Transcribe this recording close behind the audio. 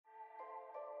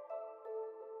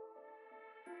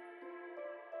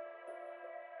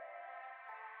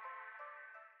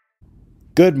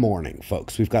Good morning,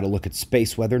 folks. We've got to look at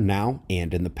space weather now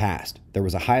and in the past. There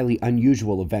was a highly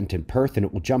unusual event in Perth, and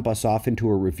it will jump us off into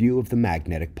a review of the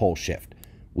magnetic pole shift.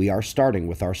 We are starting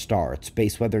with our star at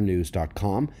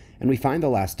spaceweathernews.com, and we find the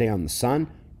last day on the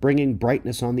sun, bringing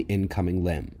brightness on the incoming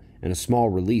limb, and a small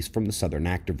release from the southern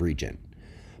active region.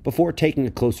 Before taking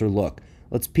a closer look,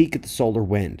 let's peek at the solar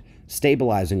wind,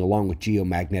 stabilizing along with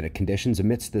geomagnetic conditions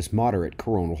amidst this moderate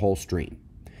coronal hole stream.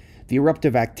 The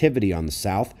eruptive activity on the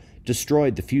south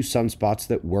destroyed the few sunspots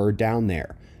that were down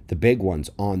there. The big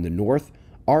ones on the north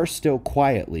are still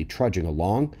quietly trudging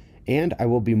along, and I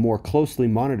will be more closely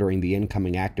monitoring the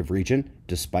incoming active region.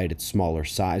 Despite its smaller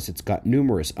size, it's got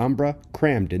numerous umbra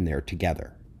crammed in there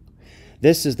together.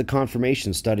 This is the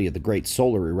confirmation study of the great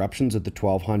solar eruptions of the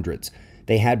 1200s.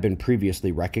 They had been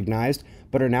previously recognized,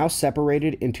 but are now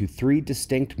separated into three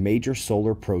distinct major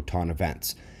solar proton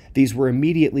events. These were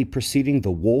immediately preceding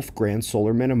the Wolf Grand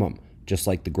Solar Minimum, just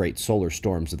like the great solar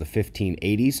storms of the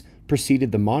 1580s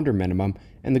preceded the Maunder Minimum,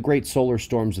 and the great solar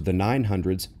storms of the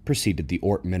 900s preceded the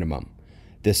Oort Minimum.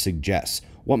 This suggests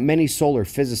what many solar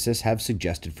physicists have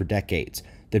suggested for decades,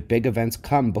 that big events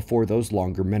come before those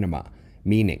longer minima,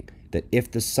 meaning that if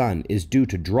the sun is due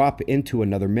to drop into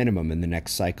another minimum in the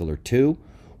next cycle or two,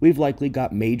 we've likely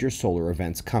got major solar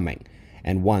events coming,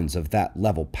 and ones of that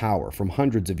level power from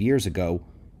hundreds of years ago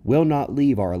will not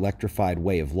leave our electrified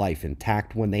way of life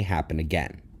intact when they happen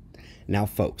again. Now,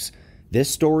 folks, this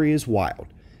story is wild.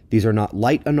 These are not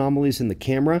light anomalies in the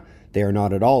camera, they are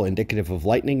not at all indicative of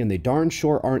lightning, and they darn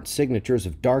sure aren't signatures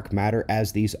of dark matter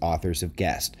as these authors have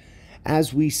guessed.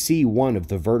 As we see one of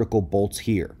the vertical bolts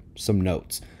here, some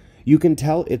notes. You can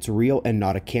tell it's real and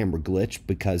not a camera glitch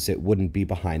because it wouldn't be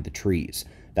behind the trees.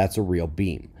 That's a real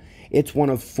beam. It's one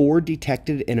of 4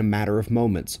 detected in a matter of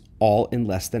moments, all in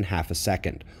less than half a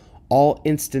second. All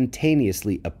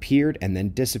instantaneously appeared and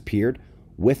then disappeared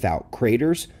without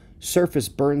craters, surface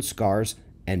burn scars,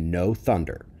 and no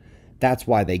thunder. That's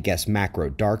why they guess macro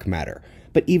dark matter,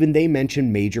 but even they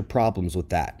mention major problems with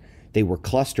that. They were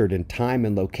clustered in time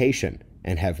and location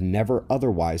and have never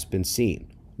otherwise been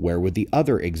seen. Where would the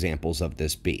other examples of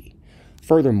this be?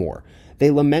 Furthermore, they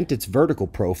lament its vertical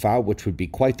profile, which would be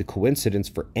quite the coincidence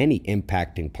for any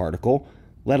impacting particle,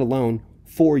 let alone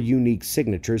 4 unique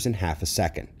signatures in half a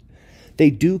second.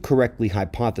 They do correctly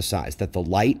hypothesize that the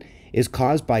light is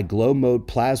caused by glow mode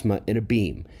plasma in a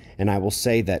beam, and I will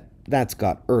say that that's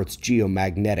got Earth's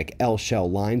geomagnetic L-shell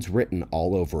lines written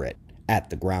all over it. At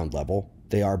the ground level,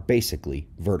 they are basically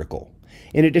vertical.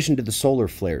 In addition to the solar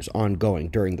flares ongoing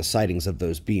during the sightings of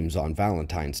those beams on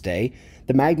Valentine's Day,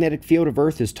 the magnetic field of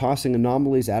Earth is tossing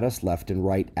anomalies at us left and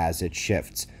right as it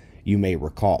shifts. You may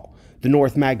recall, the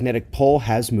North Magnetic Pole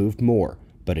has moved more,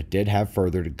 but it did have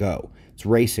further to go. It's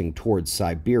racing towards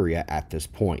Siberia at this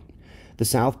point. The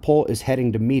South Pole is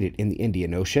heading to meet it in the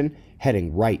Indian Ocean,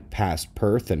 heading right past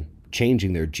Perth and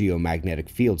changing their geomagnetic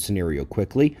field scenario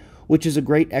quickly, which is a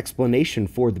great explanation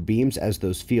for the beams as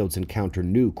those fields encounter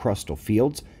new crustal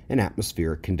fields and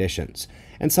atmospheric conditions.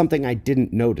 And something I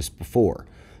didn't notice before,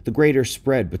 the greater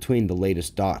spread between the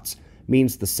latest dots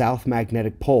means the South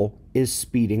Magnetic Pole is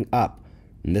speeding up,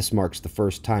 and this marks the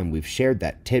first time we've shared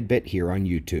that tidbit here on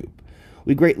YouTube.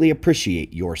 We greatly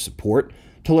appreciate your support.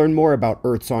 To learn more about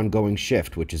Earth's ongoing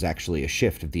shift, which is actually a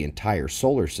shift of the entire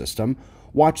solar system,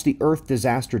 watch the Earth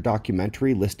Disaster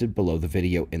documentary listed below the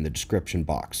video in the description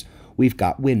box. We've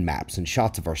got wind maps and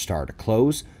shots of our star to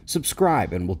close.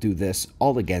 Subscribe and we'll do this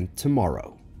all again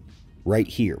tomorrow. Right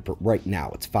here, but right now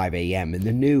it's 5 a.m. in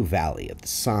the new Valley of the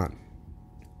Sun.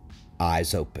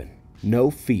 Eyes open,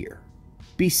 no fear.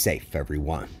 Be safe,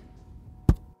 everyone.